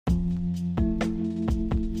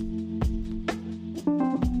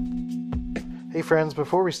Hey friends,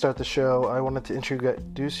 before we start the show, I wanted to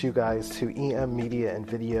introduce you guys to EM Media and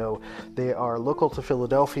Video. They are local to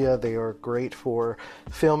Philadelphia. They are great for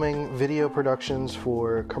filming video productions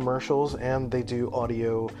for commercials, and they do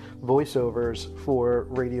audio voiceovers for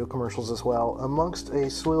radio commercials as well, amongst a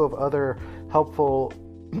slew of other helpful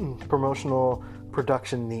promotional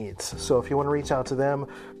production needs. So if you want to reach out to them,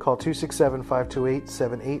 call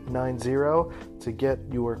 267-528-7890 to get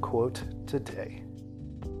your quote today.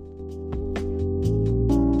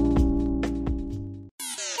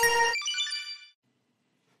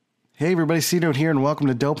 Hey everybody, C-Note here, and welcome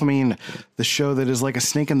to Dopamine, the show that is like a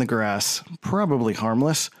snake in the grass. Probably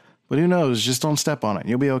harmless, but who knows, just don't step on it,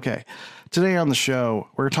 you'll be okay. Today on the show,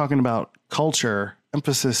 we're talking about culture,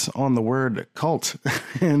 emphasis on the word cult,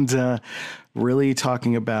 and really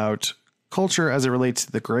talking about culture as it relates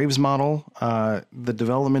to the Graves model, the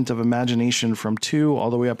development of imagination from 2 all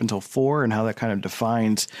the way up until 4, and how that kind of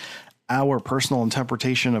defines our personal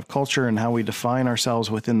interpretation of culture and how we define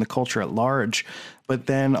ourselves within the culture at large, but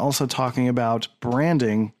then also talking about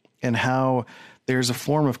branding and how there's a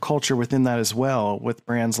form of culture within that as well, with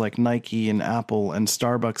brands like Nike and Apple and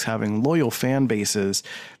Starbucks having loyal fan bases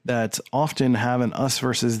that often have an us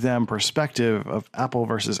versus them perspective of Apple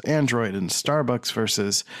versus Android and Starbucks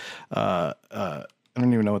versus, I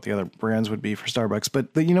don't even know what the other brands would be for Starbucks,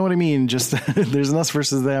 but you know what I mean? Just there's an us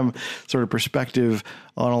versus them sort of perspective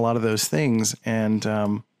on a lot of those things. And,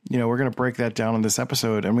 we're going to break that down in this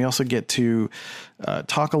episode. And we also get to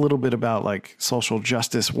talk a little bit about like social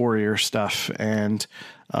justice warrior stuff and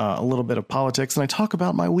a little bit of politics. And I talk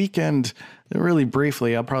about my weekend really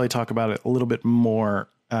briefly. I'll probably talk about it a little bit more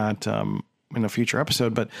at in a future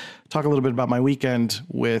episode, but talk a little bit about my weekend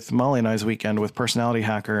with Molly and I's weekend with Personality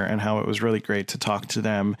Hacker and how it was really great to talk to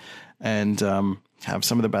them and have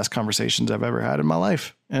some of the best conversations I've ever had in my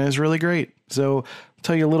life. And it was really great. So I'll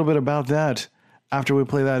tell you a little bit about that after we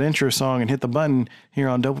play that intro song and hit the button here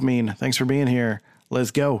on Dopamine. Thanks for being here.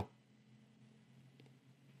 Let's go.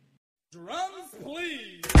 Drums,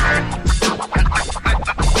 please. Here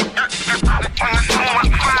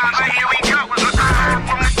we go.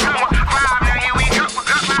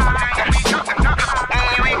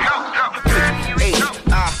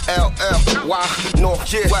 Why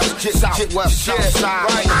north, west, south, west, south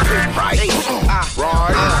side, right,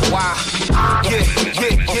 why, yeah.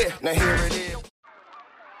 Now here it is.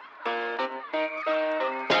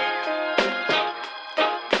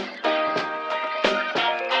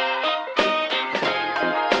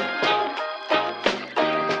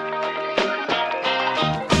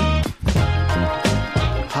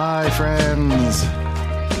 Hi friends,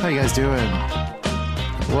 how you guys doing?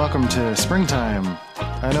 Welcome to springtime.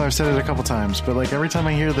 I know I've said it a couple times, but like every time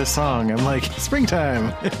I hear this song, I'm like,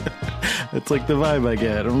 springtime. It's like the vibe I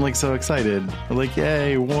get. I'm like so excited. I'm like,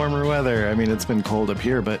 yay, warmer weather. I mean, it's been cold up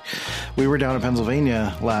here, but we were down in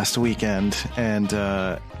Pennsylvania last weekend and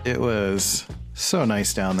it was so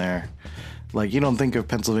nice down there. Like, you don't think of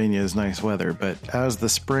Pennsylvania as nice weather, but as the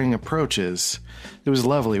spring approaches, it was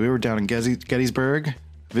lovely. We were down in Gettysburg,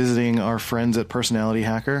 visiting our friends at Personality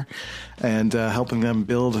Hacker and helping them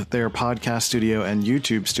build their podcast studio and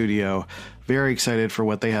YouTube studio. Very excited for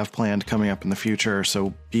what they have planned coming up in the future.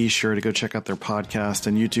 So be sure to go check out their podcast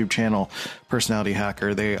and YouTube channel, Personality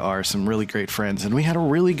Hacker. They are some really great friends. And we had a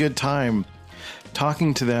really good time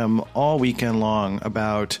talking to them all weekend long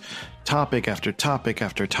about topic after topic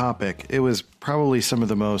after topic. It was probably some of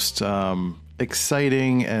the most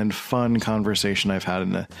exciting and fun conversation I've had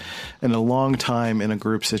in a long time in a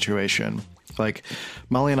group situation. Like,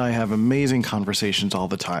 Molly and I have amazing conversations all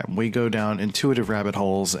the time. We go down intuitive rabbit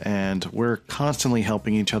holes and we're constantly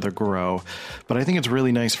helping each other grow. But I think it's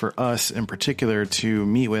really nice for us in particular to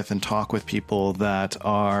meet with and talk with people that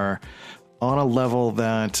are on a level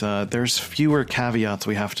that there's fewer caveats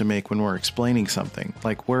we have to make when we're explaining something.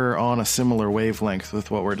 Like, we're on a similar wavelength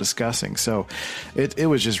with what we're discussing. So it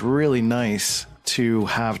was just really nice to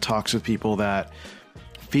have talks with people that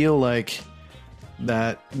feel like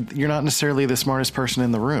that you're not necessarily the smartest person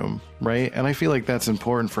in the room, right? And I feel like that's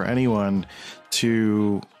important for anyone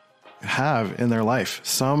to have in their life.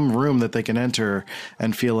 Some room that they can enter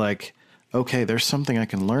and feel like, okay, there's something I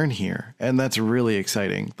can learn here. And that's really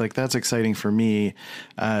exciting. Like, that's exciting for me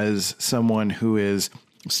as someone who is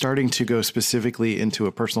starting to go specifically into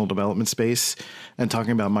a personal development space and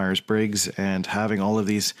talking about Myers-Briggs and having all of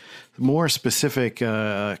these more specific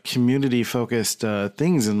community-focused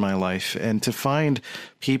things in my life. And to find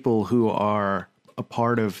people who are a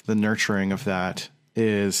part of the nurturing of that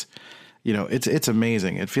is, it's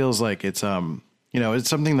amazing. It feels like it's It's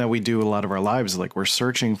something that we do a lot of our lives. Like we're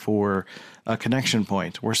searching for a connection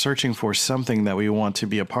point. We're searching for something that we want to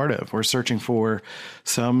be a part of. We're searching for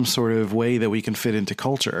some sort of way that we can fit into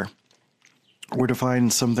culture. Or to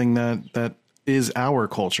find something that is our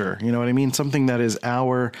culture. You know what I mean? Something that is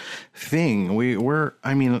our thing.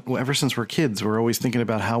 Ever since we're kids, we're always thinking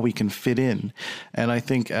about how we can fit in. And I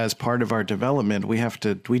think as part of our development,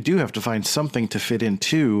 we do have to find something to fit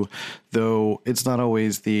into, though it's not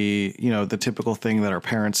always the typical thing that our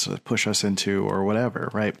parents push us into or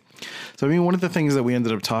whatever. Right. So, one of the things that we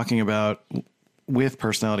ended up talking about with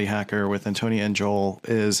Personality Hacker, with Antonia and Joel,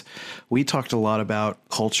 is we talked a lot about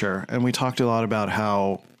culture, and we talked a lot about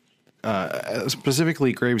how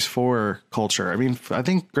specifically Graves 4 culture. I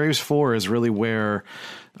think Graves 4 is really where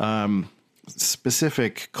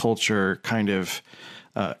specific culture kind of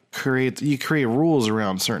you create rules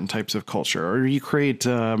around certain types of culture, or you create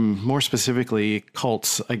more specifically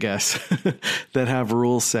cults, I guess, that have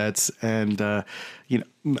rule sets and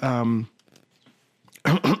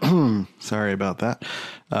sorry about that.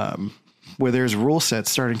 Where there's rule sets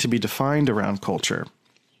starting to be defined around culture.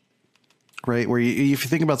 Right, where if you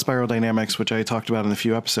think about spiral dynamics, which I talked about in a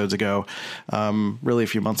few episodes ago, really a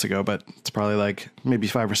few months ago, but it's probably like maybe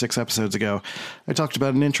 5 or 6 episodes ago, I talked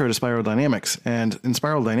about an intro to spiral dynamics. And in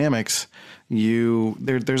spiral dynamics,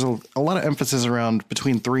 there's a lot of emphasis around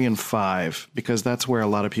between 3 and 5, because that's where a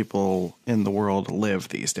lot of people in the world live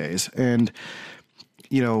these days. And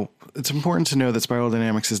it's important to know that spiral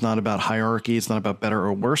dynamics is not about hierarchy. It's not about better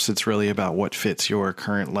or worse. It's really about what fits your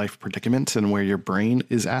current life predicament and where your brain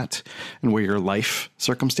is at and where your life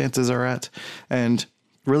circumstances are at. And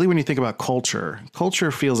really, when you think about culture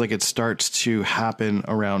feels like it starts to happen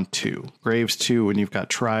around 2. Graves 2, when you've got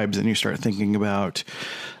tribes and you start thinking about,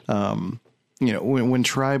 when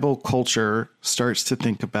tribal culture starts to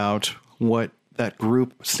think about what that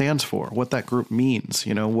group stands for, what that group means,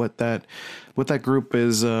 what that group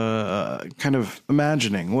is kind of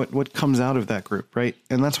imagining, what comes out of that group, right?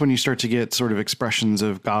 And that's when you start to get sort of expressions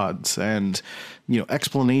of gods and,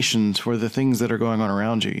 explanations for the things that are going on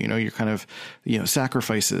around you. You're kind of,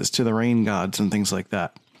 sacrifices to the rain gods and things like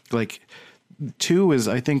that. Like 2 is,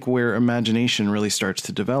 I think, where imagination really starts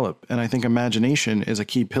to develop. And I think imagination is a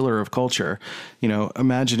key pillar of culture.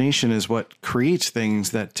 Imagination is what creates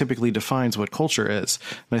things that typically defines what culture is.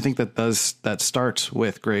 And I think that starts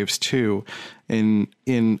with Graves 2 in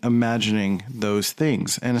imagining those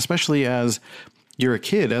things. And especially as you're a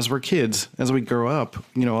kid, as we're kids, as we grow up,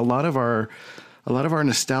 a lot of our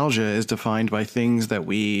nostalgia is defined by things that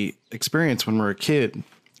we experience when we're a kid.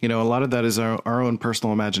 A lot of that is our own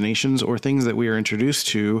personal imaginations or things that we are introduced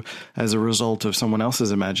to as a result of someone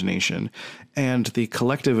else's imagination. And the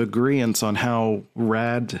collective agreeance on how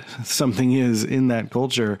rad something is in that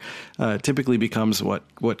culture typically becomes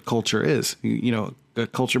what culture is, a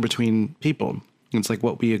culture between people. It's like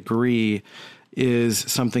what we agree is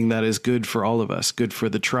something that is good for all of us, good for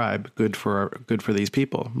the tribe, good for these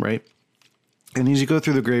people, right? And as you go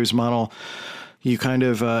through the Graves model, you kind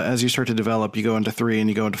of, as you start to develop, you go into 3 and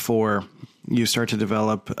you go into 4, you start to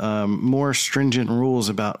develop more stringent rules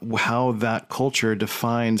about how that culture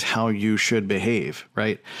defines how you should behave,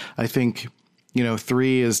 right? I think,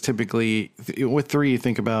 3 is typically, with 3, you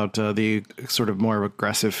think about the sort of more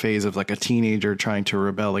aggressive phase of like a teenager trying to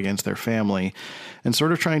rebel against their family and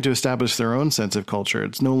sort of trying to establish their own sense of culture.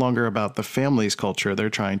 It's no longer about the family's culture. They're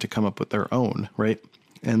trying to come up with their own, right?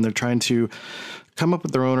 And they're trying to come up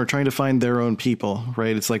with their own or trying to find their own people,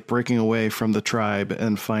 right? It's like breaking away from the tribe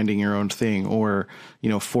and finding your own thing, or,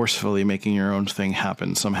 forcefully making your own thing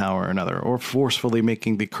happen somehow or another, or forcefully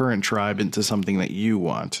making the current tribe into something that you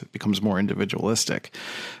want. It becomes more individualistic.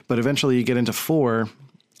 But eventually you get into 4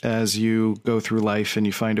 as you go through life and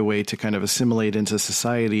you find a way to kind of assimilate into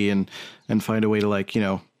society and find a way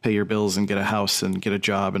to pay your bills and get a house and get a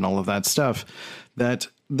job and all of that stuff. That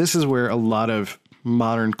this is where a lot of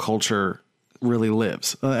modern culture really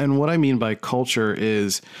lives. And what I mean by culture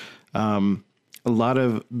is a lot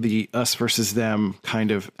of the us versus them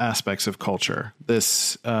kind of aspects of culture.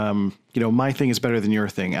 This, my thing is better than your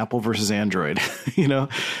thing. Apple versus Android,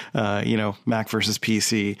 Mac versus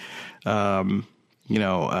PC,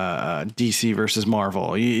 DC versus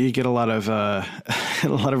Marvel. You get a lot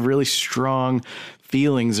of really strong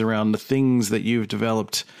feelings around the things that you've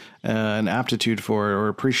developed an aptitude for, or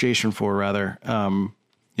appreciation for rather,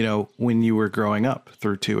 when you were growing up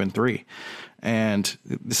through 2 and 3, and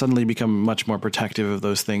suddenly become much more protective of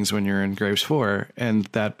those things when you're in Graves 4. And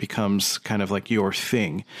that becomes kind of like your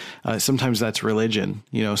thing. Sometimes that's religion,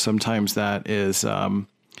 sometimes that is,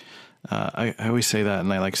 I always say that,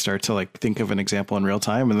 and I like start to like think of an example in real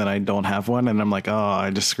time, and then I don't have one, and I'm like, oh, I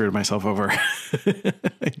just screwed myself over.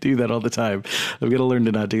 I do that all the time. I'm gonna learn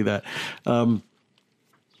to not do that.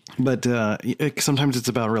 But sometimes it's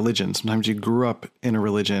about religion. Sometimes you grew up in a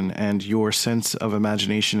religion, and your sense of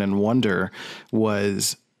imagination and wonder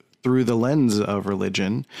was through the lens of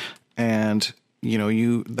religion, and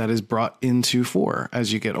that is brought into fore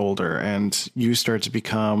as you get older, and you start to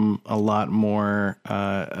become a lot more,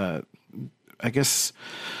 I guess,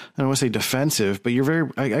 I don't want to say defensive, but you're very,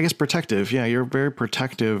 I guess, protective. Yeah, you're very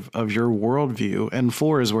protective of your worldview. And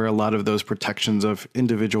fore is where a lot of those protections of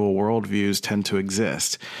individual worldviews tend to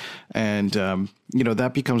exist. And,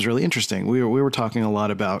 that becomes really interesting. We were talking a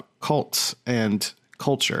lot about cults and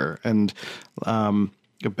culture, and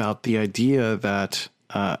about the idea that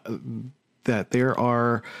there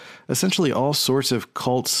are essentially all sorts of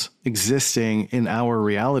cults existing in our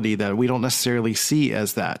reality that we don't necessarily see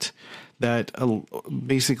as that. That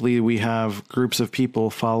basically we have groups of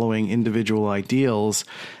people following individual ideals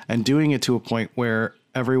and doing it to a point where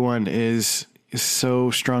everyone is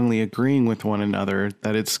so strongly agreeing with one another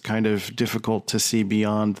that it's kind of difficult to see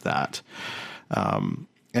beyond that.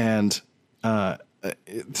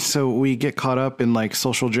 So we get caught up in like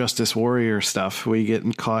social justice warrior stuff. We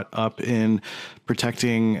get caught up in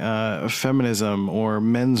protecting feminism or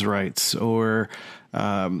men's rights or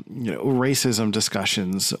racism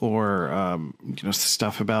discussions or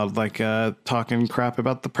stuff about like talking crap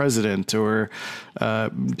about the president or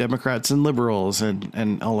Democrats and liberals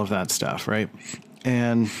and all of that stuff, right?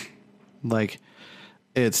 And like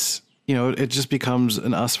it's it just becomes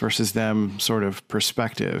an us versus them sort of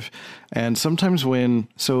perspective. And sometimes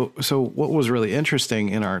so what was really interesting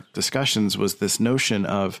in our discussions was this notion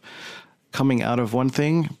of coming out of one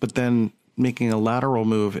thing, but then making a lateral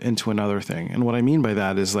move into another thing. And what I mean by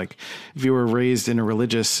that is like, if you were raised in a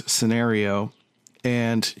religious scenario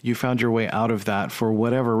and you found your way out of that for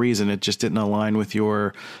whatever reason, it just didn't align with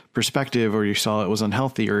your perspective, or you saw it was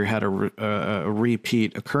unhealthy, or you had a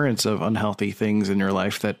repeat occurrence of unhealthy things in your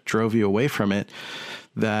life that drove you away from it,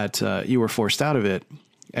 that you were forced out of it.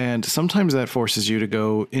 And sometimes that forces you to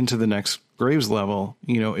go into the next Graves level,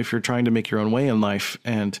 if you're trying to make your own way in life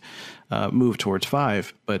and move towards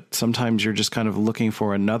 5. But sometimes you're just kind of looking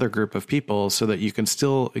for another group of people so that you can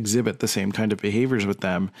still exhibit the same kind of behaviors with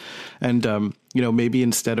them. And, maybe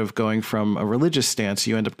instead of going from a religious stance,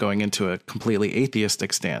 you end up going into a completely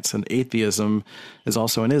atheistic stance. And atheism is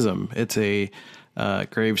also an ism. It's a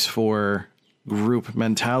Graves 4 group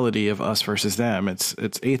mentality of us versus them. It's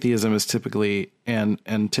atheism is typically an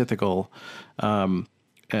antithetical, or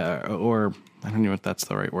I don't know if that's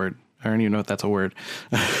the right word. I don't even know if that's a word.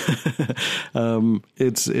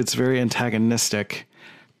 It's very antagonistic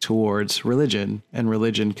towards religion, and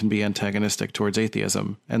religion can be antagonistic towards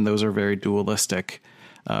atheism. And those are very dualistic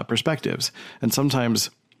perspectives. And sometimes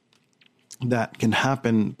that can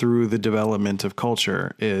happen through the development of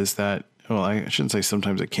culture is that, well, I shouldn't say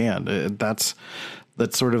sometimes it can. That's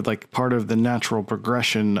sort of like part of the natural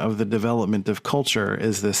progression of the development of culture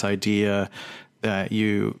is this idea that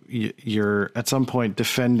you're at some point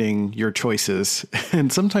defending your choices.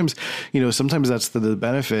 And sometimes that's the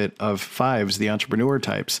benefit of 5s, the entrepreneur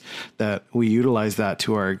types, that we utilize that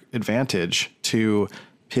to our advantage to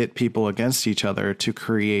pit people against each other, to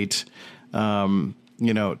create, loyalty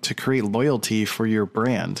for your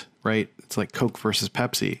brand, right? It's like Coke versus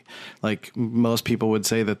Pepsi. Like most people would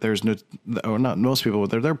say that there's there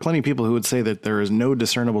are plenty of people who would say that there is no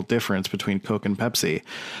discernible difference between Coke and Pepsi,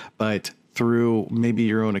 but through maybe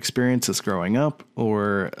your own experiences growing up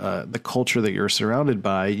or the culture that you're surrounded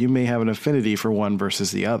by, you may have an affinity for one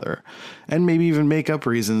versus the other, and maybe even make up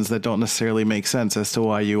reasons that don't necessarily make sense as to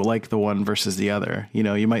why you like the one versus the other.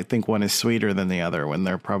 You might think one is sweeter than the other when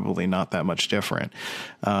they're probably not that much different.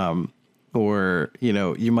 Or,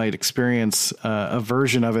 you might experience a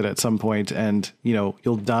version of it at some point and,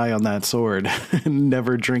 you'll die on that sword and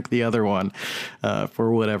never drink the other one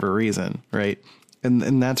for whatever reason. Right.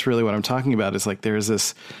 And that's really what I'm talking about is like, there's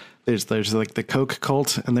like the Coke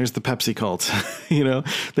cult and there's the Pepsi cult,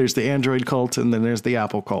 there's the Android cult and then there's the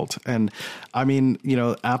Apple cult. And I mean,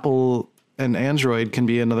 Apple and Android can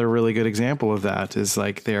be another really good example of that is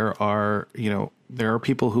like, there are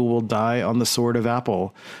people who will die on the sword of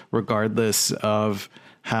Apple, regardless of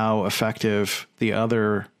how effective the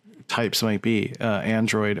other types might be,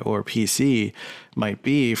 Android or PC might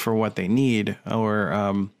be for what they need,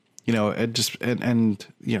 or,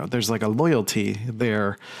 there's like a loyalty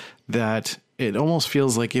there that it almost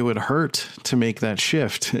feels like it would hurt to make that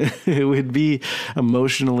shift. It would be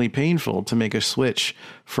emotionally painful to make a switch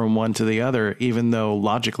from one to the other, even though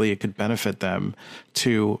logically it could benefit them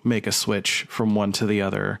to make a switch from one to the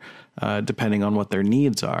other, depending on what their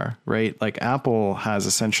needs are, right? Like Apple has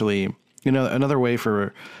essentially, another way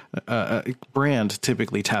for brand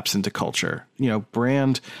typically taps into culture.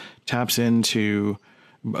 Brand taps into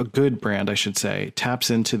a good brand, I should say,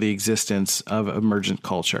 taps into the existence of emergent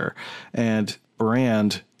culture. And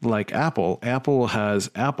brand like Apple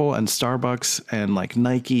has Apple and Starbucks and like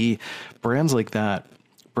Nike, brands like that,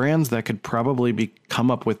 brands that could probably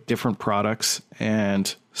come up with different products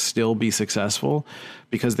and still be successful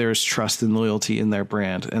because there's trust and loyalty in their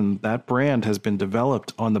brand. And that brand has been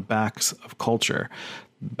developed on the backs of culture,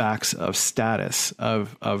 backs of status,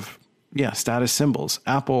 status symbols.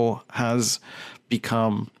 Apple has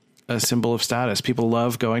become a symbol of status. People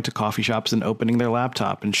love going to coffee shops and opening their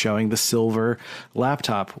laptop and showing the silver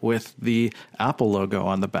laptop with the Apple logo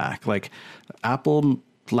on the back. Like Apple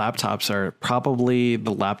laptops are probably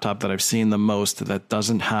the laptop that I've seen the most that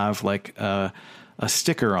doesn't have like a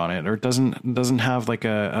sticker on it, or doesn't have like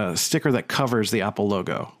a sticker that covers the Apple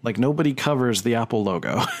logo. Like nobody covers the Apple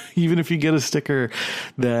logo. Even if you get a sticker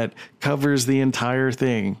that covers the entire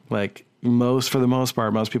thing, like for the most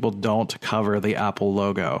part, most people don't cover the Apple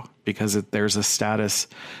logo because there's a status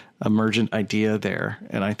emergent idea there.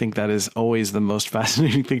 And I think that is always the most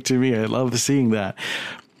fascinating thing to me. I love seeing that.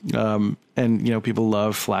 And people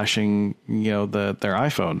love flashing, their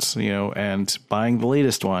iPhones, and buying the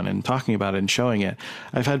latest one and talking about it and showing it.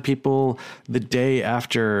 I've had people the day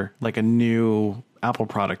after like a new Apple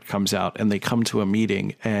product comes out and they come to a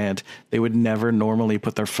meeting and they would never normally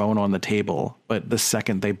put their phone on the table. But the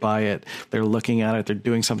second they buy it, they're looking at it, they're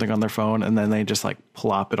doing something on their phone, and then they just like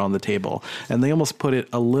plop it on the table. And they almost put it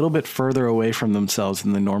a little bit further away from themselves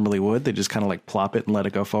than they normally would. They just kind of like plop it and let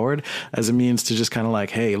it go forward as a means to just kind of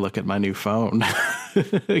like, hey, look at my new phone,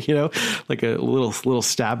 like a little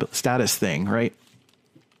status thing, right?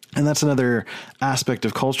 And that's another aspect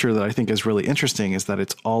of culture that I think is really interesting, is that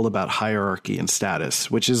it's all about hierarchy and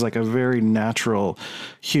status, which is like a very natural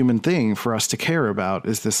human thing for us to care about,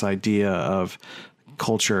 is this idea of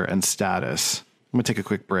culture and status. I'm going to take a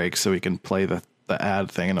quick break so we can play the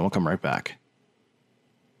ad thing, and then we'll come right back.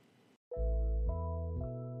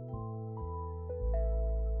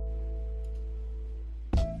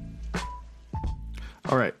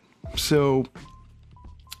 All right. So,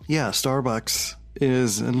 yeah, Starbucks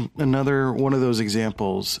is another one of those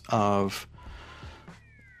examples of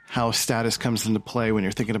how status comes into play when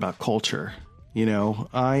you're thinking about culture.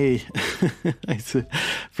 I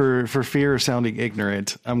for fear of sounding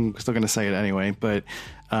ignorant, I'm still going to say it anyway. But,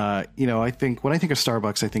 I think when I think of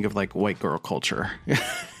Starbucks, I think of like white girl culture,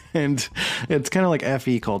 and it's kind of like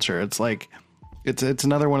FE culture. It's like, it's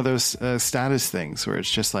another one of those status things where it's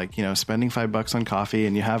just like, spending $5 on coffee,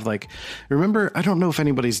 and you have like, remember, I don't know if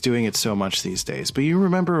anybody's doing it so much these days, but you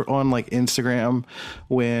remember on like Instagram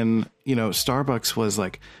when, Starbucks was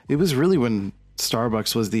like, it was really when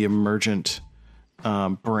Starbucks was the emergent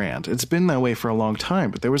brand. It's been that way for a long time,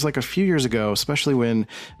 but there was like a few years ago, especially when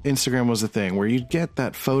Instagram was a thing, where you'd get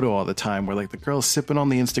that photo all the time where like the girl's sipping on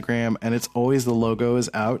the Instagram and it's always the logo is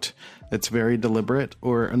out. It's very deliberate,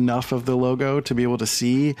 or enough of the logo to be able to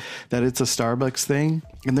see that it's a Starbucks thing.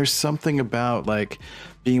 And there's something about like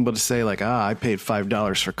being able to say like, I paid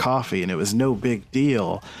 $5 for coffee and it was no big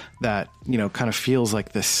deal, that, kind of feels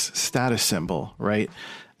like this status symbol, right?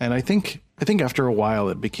 And I think after a while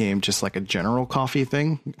it became just like a general coffee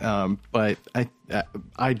thing. But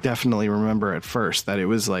I definitely remember at first that it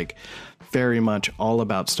was like very much all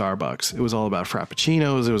about Starbucks. It was all about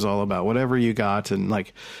Frappuccinos. It was all about whatever you got. And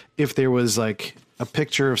like, if there was like a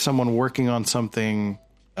picture of someone working on something,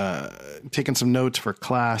 taking some notes for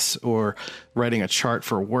class or writing a chart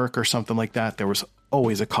for work or something like that, there was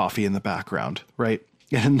always a coffee in the background. Right.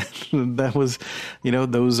 And that was,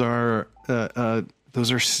 those are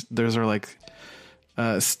like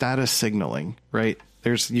status signaling, right?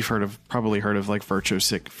 You've probably heard of like virtue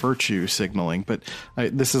signaling, but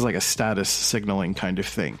this is like a status signaling kind of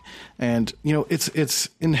thing. And, it's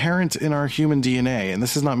inherent in our human DNA, and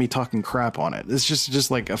this is not me talking crap on it. It's just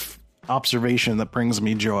like observation that brings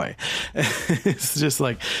me joy. It's just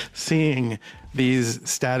like seeing these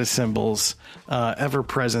status symbols ever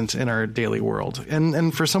present in our daily world.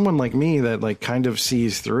 And for someone like me that like kind of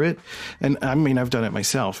sees through it, and I mean, I've done it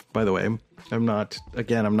myself, by the way. I'm not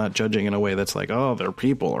judging in a way that's like, oh, their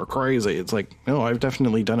people are crazy. It's like, no, I've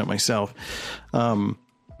definitely done it myself.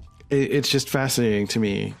 It's just fascinating to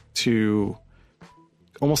me to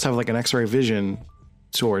almost have like an X-ray vision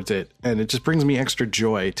towards it, and it just brings me extra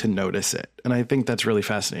joy to notice it. And I think that's really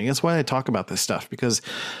fascinating. That's why I talk about this stuff, because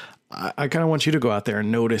I kind of want you to go out there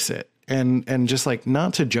and notice it, and just like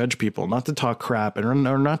not to judge people, not to talk crap, or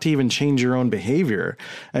not to even change your own behavior,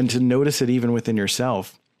 and to notice it even within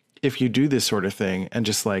yourself. If you do this sort of thing and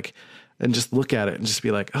just look at it and just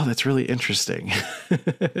be like, oh, that's really interesting.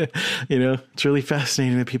 It's really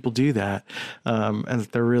fascinating that people do that. And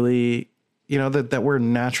that they're really, that we're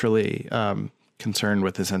naturally, concerned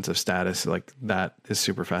with the sense of status. Like, that is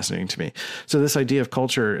super fascinating to me. So this idea of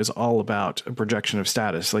culture is all about a projection of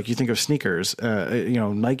status. Like, you think of sneakers,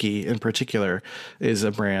 Nike in particular is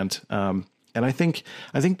a brand. And I think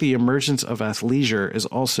the emergence of athleisure is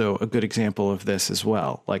also a good example of this as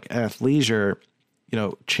well. Like, athleisure,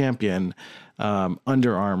 Champion,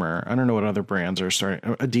 Under Armour, I don't know what other brands are starting.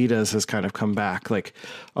 Adidas has kind of come back. Like,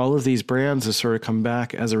 all of these brands have sort of come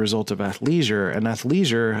back as a result of athleisure, and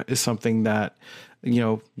athleisure is something that,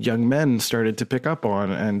 young men started to pick up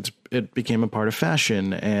on, and it became a part of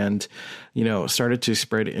fashion, and, started to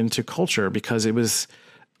spread into culture because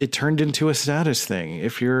it turned into a status thing.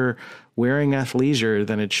 If you're wearing athleisure,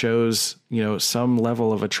 then it shows, some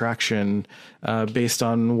level of attraction based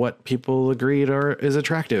on what people agreed is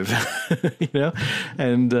attractive,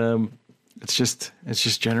 and it's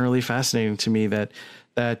just generally fascinating to me that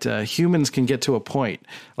humans can get to a point.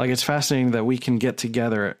 Like, it's fascinating that we can get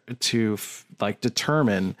together to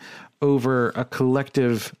determine over a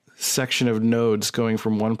collective section of nodes going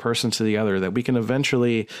from one person to the other, that we can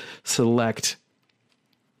eventually select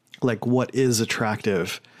like what is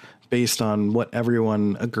attractive based on what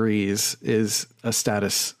everyone agrees is a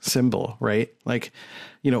status symbol, right? Like,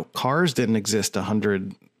 cars didn't exist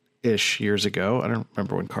 100-ish years ago. I don't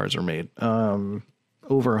remember when cars were made,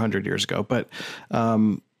 over 100 years ago. But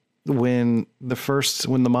when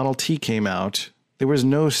the Model T came out, there was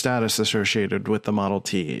no status associated with the Model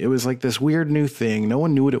T. It was like this weird new thing. No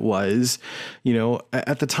one knew what it was.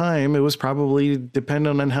 At the time, it was probably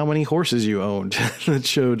dependent on how many horses you owned that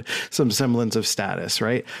showed some semblance of status,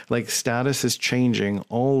 right? Like, status is changing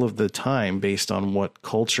all of the time based on what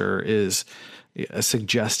culture is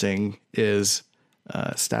suggesting is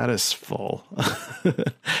statusful,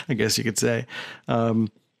 I guess you could say.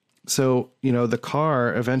 So, the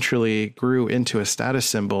car eventually grew into a status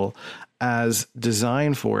symbol as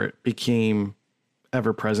design for it became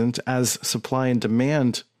ever present, as supply and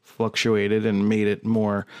demand fluctuated and made it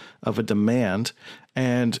more of a demand.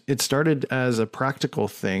 And it started as a practical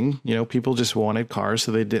thing. People just wanted cars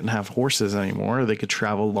so they didn't have horses anymore. They could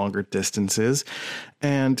travel longer distances.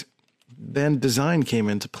 And then design came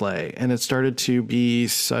into play, and it started to be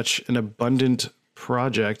such an abundant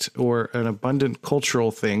project or an abundant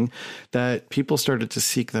cultural thing that people started to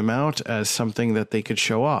seek them out as something that they could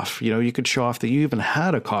show off. You could show off that you even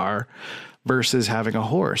had a car versus having a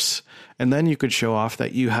horse. And then you could show off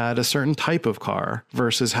that you had a certain type of car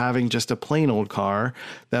versus having just a plain old car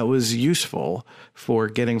that was useful for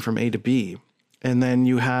getting from A to B. And then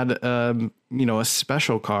you had, a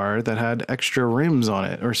special car that had extra rims on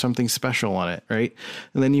it or something special on it, right?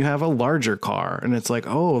 And then you have a larger car, and it's like,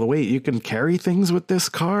 oh, wait, you can carry things with this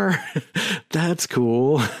car? That's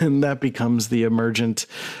cool. And that becomes the emergent,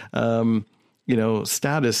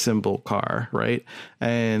 status symbol car, right?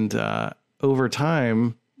 And over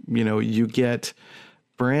time, you get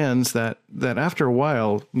brands that after a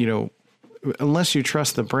while, unless you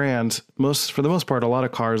trust the brand, for the most part, a lot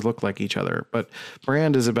of cars look like each other, but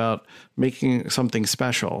brand is about making something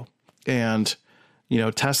special. And,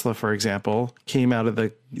 Tesla, for example, came out of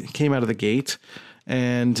the gate,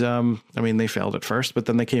 and, they failed at first, but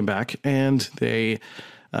then they came back, and they,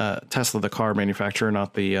 Tesla, the car manufacturer,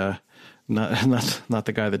 not the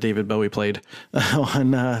guy that David Bowie played on,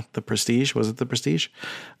 The Prestige. Was it The Prestige?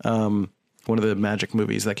 One of the Magic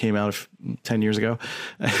movies that came out 10 years ago.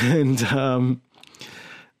 And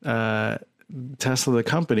Tesla, the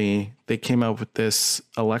company, they came out with this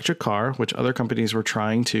electric car, which other companies were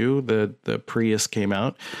trying to. The Prius came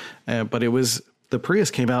out, but the Prius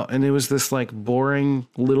came out, and it was this like boring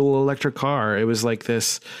little electric car. It was like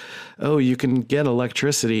this, oh, you can get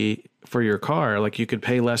electricity for your car. Like, you could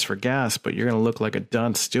pay less for gas, but you're going to look like a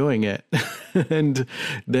dunce doing it. And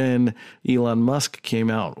then Elon Musk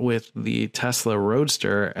came out with the Tesla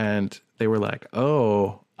Roadster, and they were like,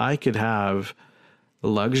 oh, I could have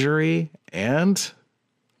luxury and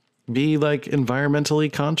be like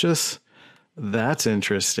environmentally conscious. that's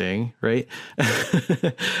interesting, right?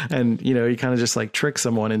 And, you kind of just like trick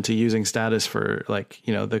someone into using status for like,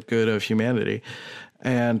 the good of humanity.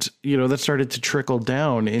 And, that started to trickle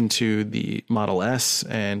down into the Model S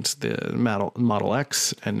and the Model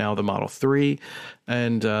X and now the Model 3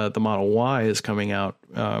 and the Model Y is coming out.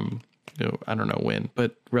 I don't know when,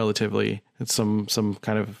 but relatively it's some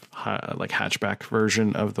kind of like hatchback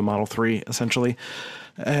version of the Model 3 essentially.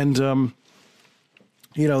 And,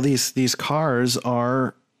 these cars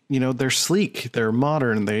are, they're sleek, they're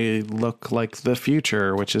modern, they look like the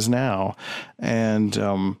future, which is now.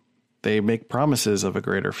 And, they make promises of a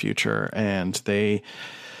greater future, and the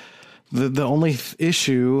only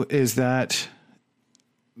issue is that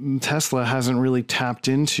Tesla hasn't really tapped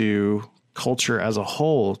into culture as a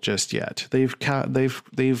whole just yet. They've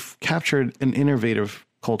captured an innovators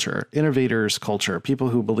culture, people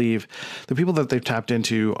who believe the people that they've tapped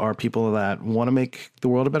into are people that want to make the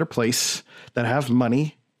world a better place, that have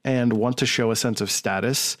money and want to show a sense of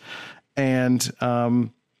status. And,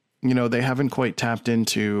 they haven't quite tapped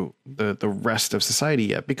into the rest of society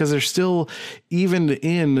yet, because they're still, even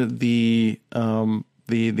in the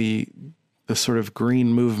sort of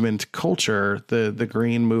green movement culture, the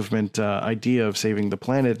green movement idea of saving the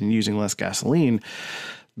planet and using less gasoline.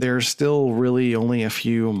 There's still really only a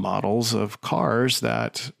few models of cars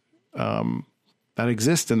that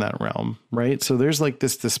exist in that realm, right? So there's like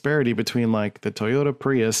this disparity between like the Toyota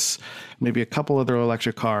Prius, maybe a couple other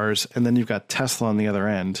electric cars, and then you've got Tesla on the other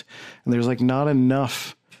end. And there's like not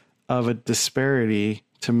enough of a disparity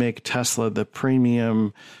to make Tesla the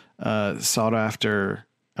premium sought after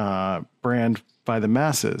brand by the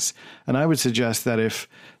masses. And I would suggest that if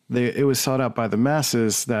it was sought out by the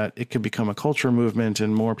masses, that it could become a culture movement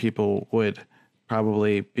and more people would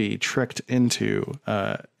probably be tricked into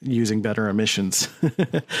using better emissions.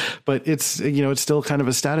 But it's still kind of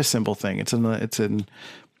a status symbol thing.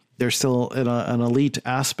 There's still an elite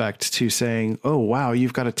aspect to saying, oh, wow,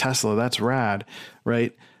 you've got a Tesla. That's rad.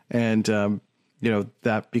 Right. And,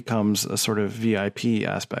 that becomes a sort of VIP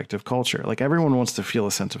aspect of culture. Like everyone wants to feel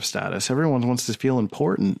a sense of status. Everyone wants to feel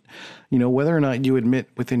important. Whether or not you admit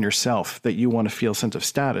within yourself that you want to feel a sense of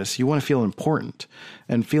status, you want to feel important.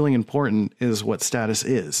 And feeling important is what status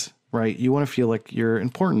is, right? You want to feel like you're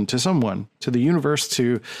important to someone, to the universe,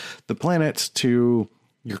 to the planet, to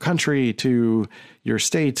your country, to your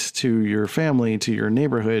state, to your family, to your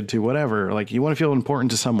neighborhood, to whatever. Like you want to feel important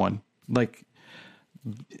to someone. Like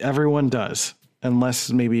everyone does.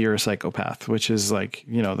 Unless maybe you're a psychopath, which is like,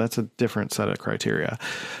 that's a different set of criteria.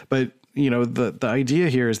 But, the idea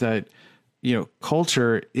here is that,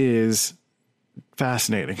 culture is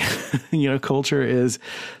fascinating. Culture is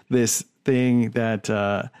this thing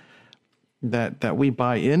that we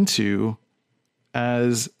buy into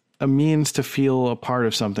as a means to feel a part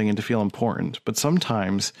of something and to feel important. But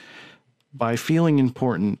sometimes by feeling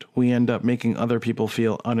important, we end up making other people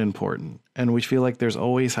feel unimportant. And we feel like there's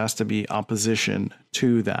always has to be opposition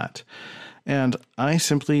to that. And I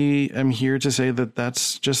simply am here to say that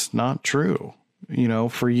that's just not true.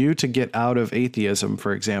 For you to get out of atheism,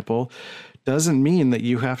 for example, doesn't mean that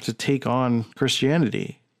you have to take on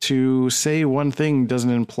Christianity. To say one thing doesn't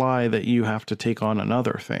imply that you have to take on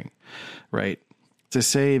another thing, right? To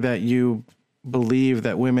say that you believe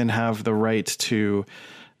that women have the right to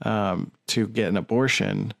get an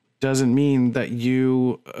abortion doesn't mean that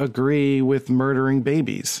you agree with murdering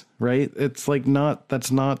babies, right? It's like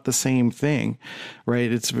that's not the same thing,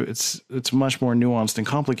 right? It's much more nuanced and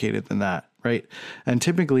complicated than that, right? And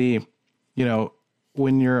typically,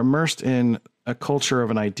 when you're immersed in a culture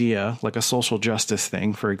of an idea, like a social justice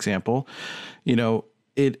thing, for example,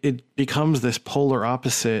 it becomes this polar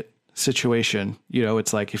opposite situation.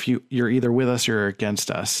 It's like if you're either with us or you're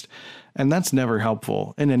against us. And that's never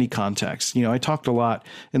helpful in any context. I talked a lot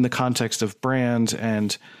in the context of brand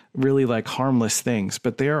and really like harmless things,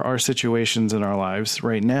 but there are situations in our lives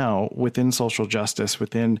right now within social justice,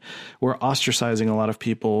 we're ostracizing a lot of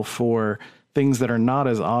people for things that are not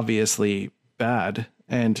as obviously bad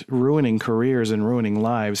and ruining careers and ruining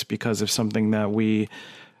lives because of something that we,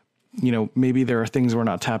 maybe there are things we're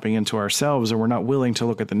not tapping into ourselves, or we're not willing to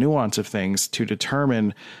look at the nuance of things to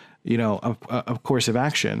determine, a course of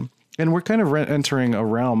action. And we're kind of entering a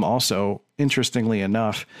realm also, interestingly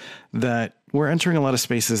enough, that we're entering a lot of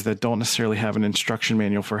spaces that don't necessarily have an instruction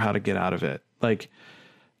manual for how to get out of it. Like,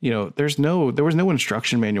 there was no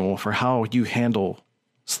instruction manual for how you handle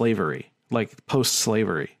slavery, like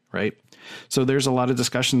post-slavery, right? So there's a lot of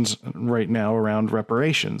discussions right now around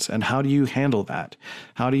reparations and how do you handle that?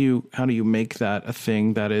 How do you make that a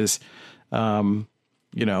thing that is, that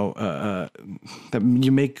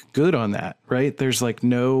you make good on that, right? There's like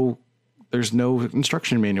no There's no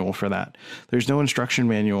instruction manual for that. There's no instruction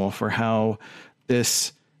manual for how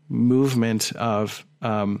this movement of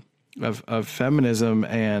feminism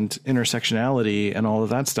and intersectionality and all of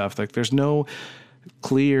that stuff, like there's no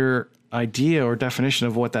clear idea or definition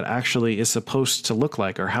of what that actually is supposed to look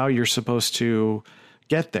like or how you're supposed to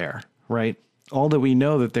get there, right? All that we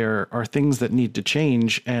know that there are things that need to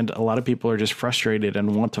change, and a lot of people are just frustrated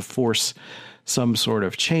and want to force some sort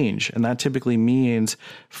of change. And that typically means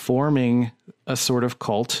forming a sort of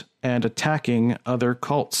cult and attacking other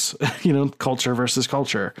cults, culture versus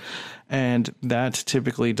culture. And that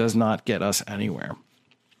typically does not get us anywhere.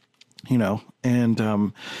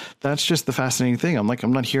 And that's just the fascinating thing.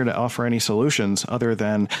 I'm not here to offer any solutions other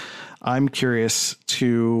than I'm curious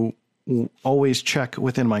to always check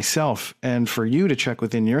within myself and for you to check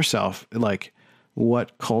within yourself, like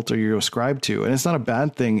what cult are you ascribed to? And it's not a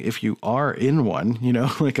bad thing if you are in one,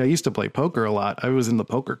 like I used to play poker a lot. I was in the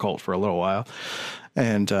poker cult for a little while,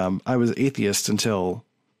 and I was atheist until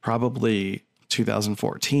probably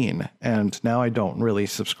 2014. And now I don't really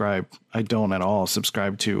subscribe. I don't at all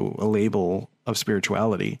subscribe to a label of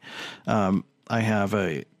spirituality. I have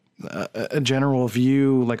a general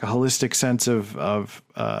view, like a holistic sense of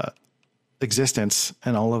existence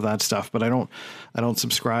and all of that stuff, but I don't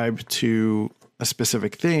subscribe to a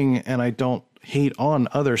specific thing, and I don't hate on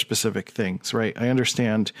other specific things, right? I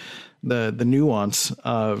understand the nuance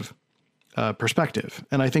of perspective.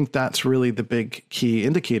 And I think that's really the big key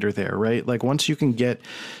indicator there, right? Like once you can get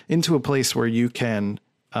into a place where you can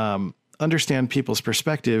understand people's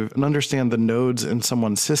perspective and understand the nodes in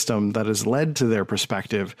someone's system that has led to their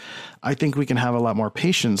perspective, I think we can have a lot more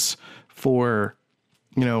patience for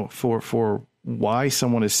why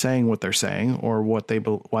someone is saying what they're saying, or why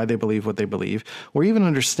they believe what they believe, or even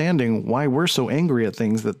understanding why we're so angry at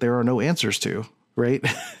things that there are no answers to, right?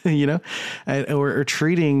 Or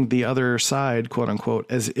treating the other side, quote unquote,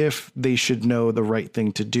 as if they should know the right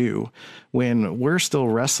thing to do, when we're still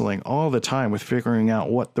wrestling all the time with figuring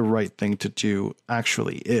out what the right thing to do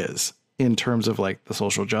actually is in terms of like the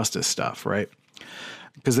social justice stuff, right?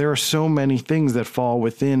 Because there are so many things that fall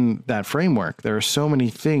within that framework. There are so many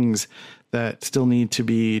things that still need to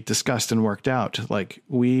be discussed and worked out. Like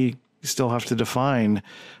we still have to define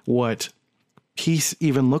what peace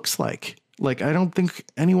even looks like. Like, I don't think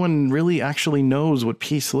anyone really actually knows what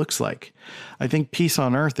peace looks like. I think peace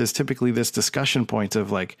on earth is typically this discussion point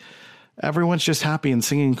of like, everyone's just happy and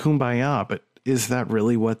singing Kumbaya, but is that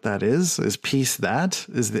really what that is? Is peace that?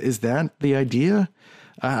 Is that the idea?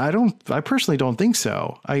 I personally don't think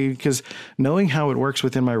so. Because knowing how it works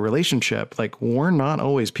within my relationship, like we're not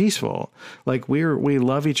always peaceful. Like we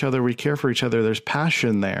love each other. We care for each other. There's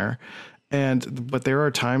passion there. But there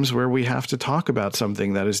are times where we have to talk about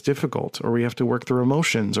something that is difficult, or we have to work through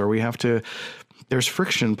emotions, or there's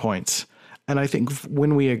friction points. And I think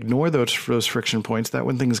when we ignore those friction points, that's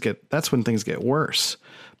when things get worse.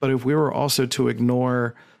 But if we were also to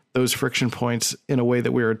ignore those friction points in a way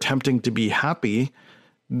that we were attempting to be happy,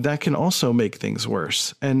 that can also make things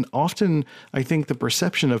worse. And often I think the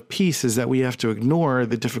perception of peace is that we have to ignore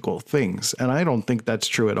the difficult things. And I don't think that's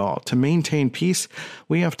true at all. To maintain peace,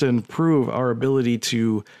 we have to improve our ability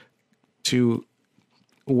to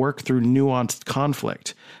work through nuanced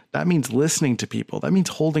conflict. That means listening to people. That means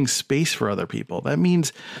holding space for other people. That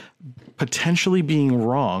means potentially being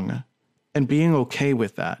wrong and being okay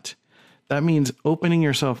with that. That means opening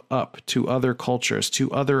yourself up to other cultures, to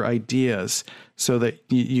other ideas, so that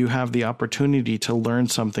you have the opportunity to learn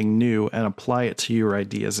something new and apply it to your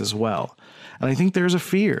ideas as well. And I think there's a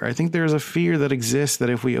fear. I think there's a fear that exists that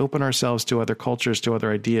if we open ourselves to other cultures, to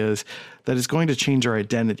other ideas, that it's going to change our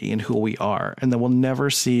identity and who we are, and that we'll never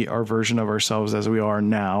see our version of ourselves as we are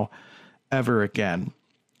now ever again.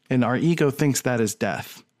 And our ego thinks that is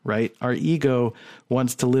death. Right? Our ego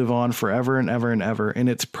wants to live on forever and ever and ever in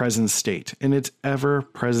its present state, in its ever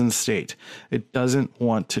present state. It doesn't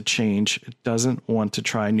want to change. It doesn't want to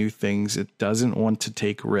try new things. It doesn't want to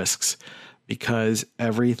take risks because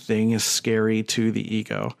everything is scary to the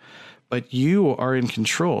ego. But you are in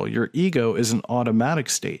control. Your ego is an automatic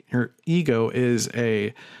state. Your ego is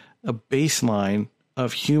a baseline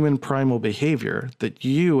of human primal behavior that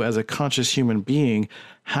you as a conscious human being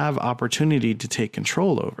have opportunity to take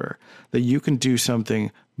control over, that you can do something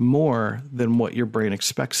more than what your brain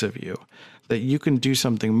expects of you, that you can do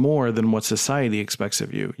something more than what society expects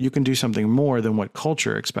of you. You can do something more than what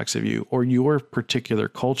culture expects of you, or your particular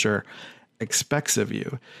culture expects of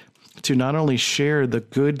you. to not only share the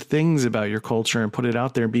good things about your culture and put it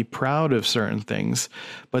out there and be proud of certain things,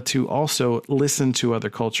 but to also listen to other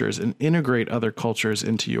cultures and integrate other cultures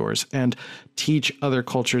into yours and teach other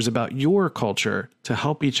cultures about your culture to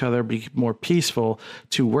help each other be more peaceful,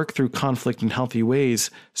 to work through conflict in healthy ways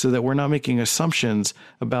so that we're not making assumptions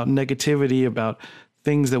about negativity, about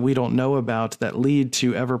things that we don't know about that lead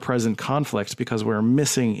to ever-present conflicts because we're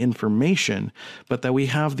missing information, but that we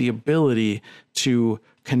have the ability to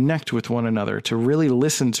connect with one another, to really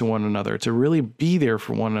listen to one another, to really be there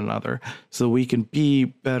for one another so we can be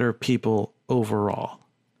better people overall.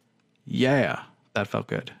 Yeah, that felt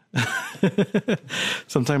good.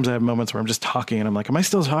 Sometimes I have moments where I'm just talking and I'm like, am I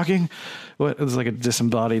still talking? What? It's like a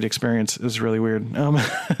disembodied experience. It was really weird.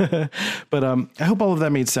 But I hope all of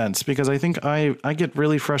that made sense, because I think I get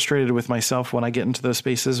really frustrated with myself when I get into those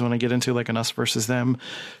spaces, when I get into like an us versus them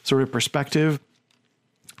sort of perspective.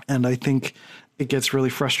 And I think it gets really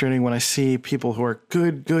frustrating when I see people who are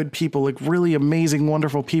good people, like really amazing,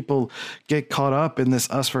 wonderful people, get caught up in this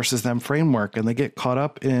us versus them framework. And they get caught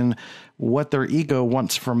up in what their ego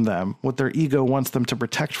wants from them, what their ego wants them to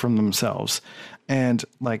protect from themselves. And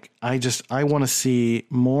like, I want to see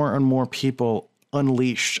more and more people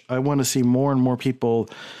unleashed. I want to see more and more people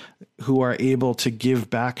who are able to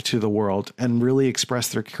give back to the world and really express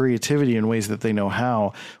their creativity in ways that they know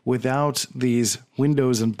how, without these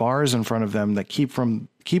windows and bars in front of them that keep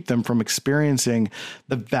them from experiencing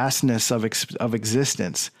the vastness of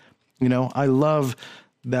existence. You know, I love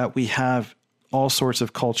that we have all sorts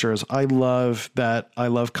of cultures. I love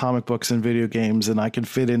comic books and video games, and I can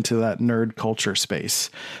fit into that nerd culture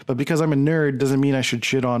space. But because I'm a nerd doesn't mean I should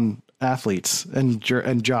shit on athletes and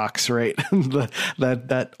jocks, right?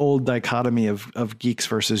 that old dichotomy of geeks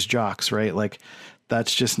versus jocks, right? Like,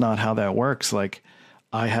 that's just not how that works. Like,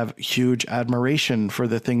 I have huge admiration for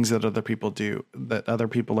the things that other people do, that other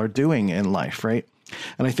people are doing in life, right?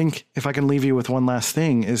 And I think if I can leave you with one last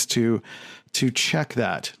thing is to check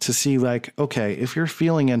that, to see like, okay, if you're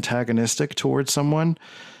feeling antagonistic towards someone,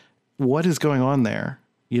 what is going on there?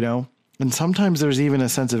 You know? And sometimes there's even a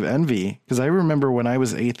sense of envy, because I remember when I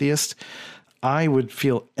was atheist, I would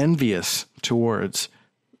feel envious towards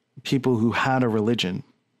people who had a religion,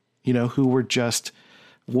 you know, who were just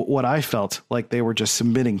what I felt like they were just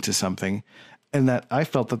submitting to something, and that I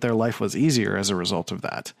felt that their life was easier as a result of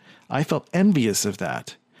that. I felt envious of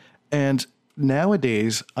that. And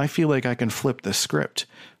nowadays, I feel like I can flip the script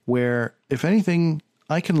where, if anything,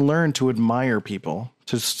 I can learn to admire people,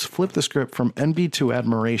 to flip the script from envy to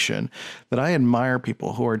admiration, that I admire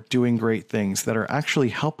people who are doing great things, that are actually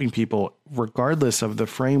helping people regardless of the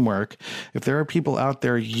framework. If there are people out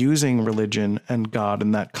there using religion and God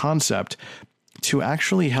and that concept to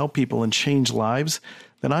actually help people and change lives,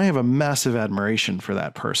 then I have a massive admiration for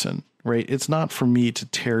that person. Right? It's not for me to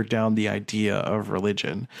tear down the idea of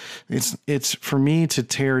religion. It's for me to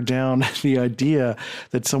tear down the idea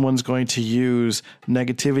that someone's going to use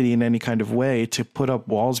negativity in any kind of way to put up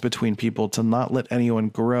walls between people, to not let anyone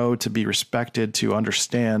grow, to be respected, to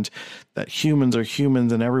understand that humans are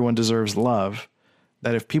humans and everyone deserves love.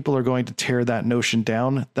 That if people are going to tear that notion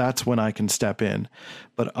down, that's when I can step in.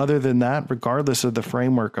 But other than that, regardless of the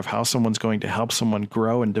framework of how someone's going to help someone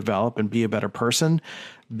grow and develop and be a better person,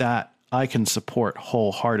 that I can support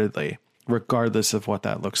wholeheartedly, regardless of what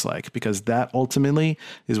that looks like, because that ultimately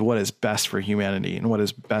is what is best for humanity and what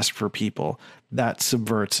is best for people. That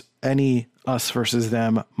subverts any us versus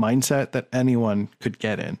them mindset that anyone could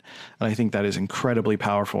get in. And I think that is incredibly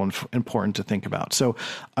powerful and important to think about. So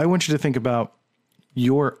I want you to think about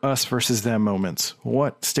your us versus them moments.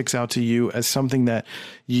 What sticks out to you as something that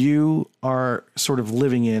you are sort of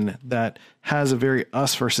living in that has a very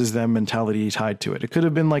us versus them mentality tied to it? It could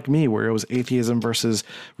have been like me, where it was atheism versus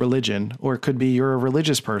religion, or it could be you're a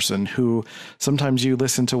religious person who sometimes you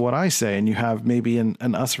listen to what I say and you have maybe an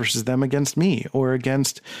us versus them against me, or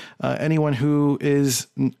against anyone who is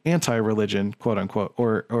anti-religion, quote unquote,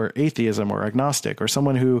 or atheism or agnostic, or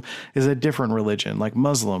someone who is a different religion like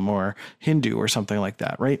Muslim or Hindu or something like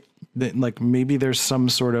that, right? That, like, maybe there's some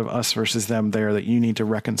sort of us versus them there that you need to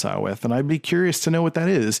reconcile with. And I'd be curious to know what that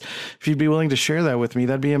is. If you'd be willing to share that with me,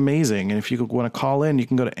 that'd be amazing. And if you want to call in, you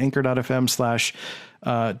can go to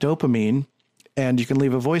anchor.fm/dopamine, and you can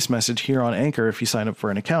leave a voice message here on Anchor if you sign up for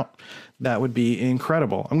an account. that would be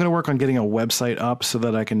incredible. I'm going to work on getting a website up so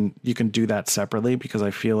that you can do that separately, because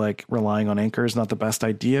I feel like relying on Anchor is not the best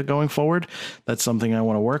idea going forward. That's something I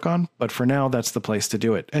want to work on, but for now, that's the place to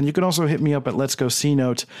do it. And you can also hit me up at Let's Go C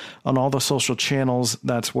Note on all the social channels.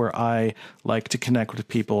 That's where I like to connect with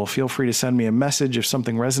people. Feel free to send me a message if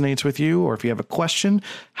something resonates with you, or if you have a question,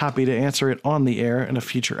 happy to answer it on the air in a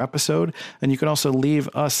future episode. And you can also leave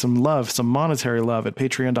us some love, some monetary love at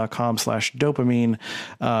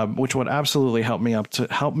patreon.com/dopamine, which would absolutely help me out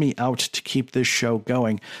to keep this show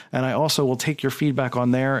going. And I also will take your feedback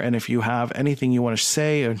on there. And if you have anything you want to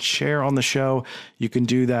say and share on the show, you can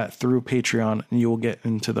do that through Patreon, and you will get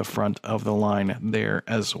into the front of the line there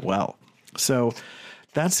as well. So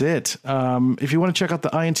that's it. If you want to check out the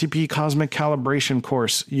INTP Cosmic Calibration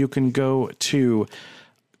course, you can go to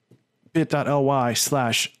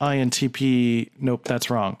bit.ly/INTP. Nope, that's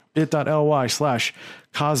wrong.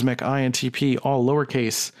 bit.ly/Cosmic INTP, all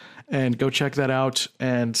lowercase, and go check that out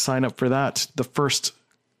and sign up for that. The first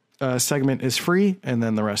segment is free, and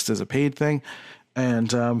then the rest is a paid thing.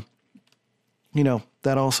 And,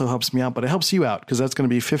 that also helps me out, but it helps you out, because that's going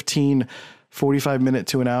to be 15 45-minute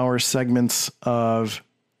to an hour segments of,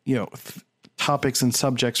 topics and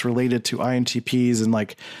subjects related to INTPs.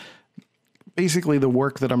 And basically the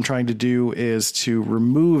work that I'm trying to do is to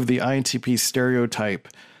remove the INTP stereotype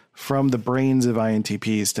from the brains of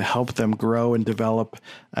INTPs to help them grow and develop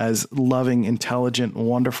as loving, intelligent,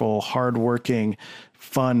 wonderful, hardworking,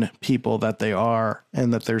 fun people that they are,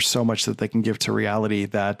 and that there's so much that they can give to reality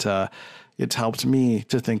that it's helped me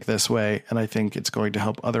to think this way, and I think it's going to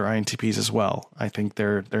help other INTPs as well. I think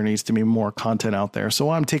there needs to be more content out there, so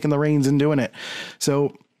I'm taking the reins and doing it.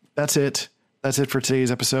 So that's it. That's it for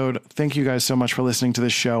today's episode. Thank you guys so much for listening to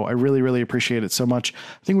this show. I really, really appreciate it so much.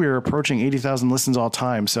 I think we are approaching 80,000 listens all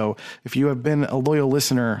time. So if you have been a loyal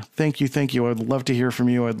listener, thank you. Thank you. I'd love to hear from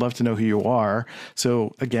you. I'd love to know who you are.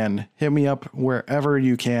 So again, hit me up wherever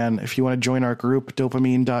you can. If you want to join our group,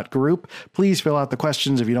 dopamine.group, please fill out the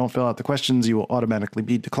questions. If you don't fill out the questions, you will automatically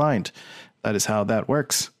be declined. That is how that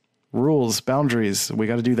works. Rules, boundaries. We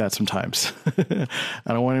got to do that sometimes. I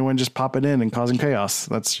don't want anyone just popping in and causing chaos.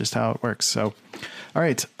 That's just how it works. So, all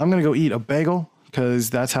right, I'm going to go eat a bagel, because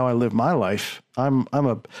that's how I live my life. I'm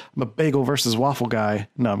a bagel versus waffle guy.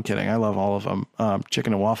 No, I'm kidding. I love all of them.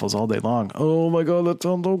 Chicken and waffles all day long. Oh my God, that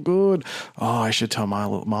sounds so good. Oh, I should tell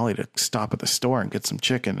Molly to stop at the store and get some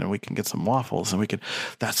chicken, and we can get some waffles, and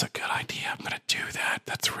that's a good idea. I'm going to do that.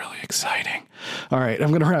 That's really exciting. All right, I'm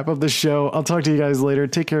going to wrap up this show. I'll talk to you guys later.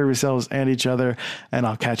 Take care of yourselves and each other, and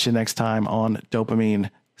I'll catch you next time on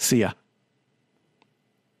Dopamine. See ya.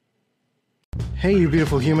 Hey, you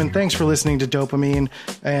beautiful human. Thanks for listening to Dopamine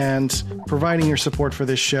and providing your support for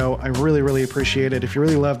this show. I really, really appreciate it. If you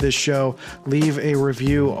really love this show, leave a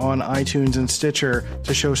review on iTunes and Stitcher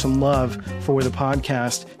to show some love for the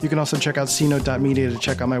podcast. You can also check out cnote.media to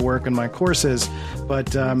check out my work and my courses.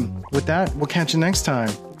 But with that, we'll catch you next time.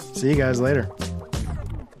 See you guys later.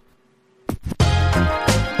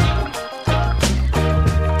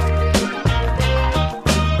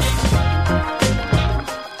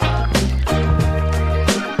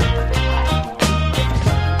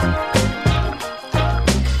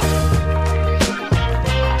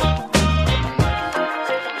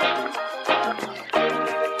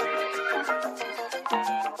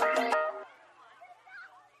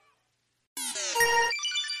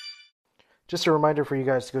 Just a reminder for you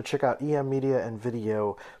guys to go check out EM Media and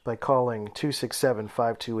Video by calling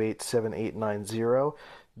 267-528-7890.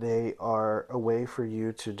 They are a way for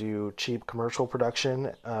you to do cheap commercial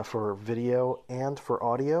production for video and for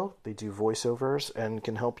audio. They do voiceovers and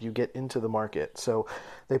can help you get into the market. So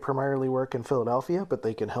they primarily work in Philadelphia, but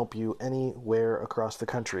they can help you anywhere across the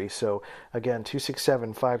country. So again,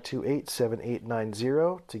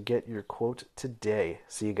 267-528-7890 to get your quote today.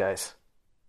 See you guys.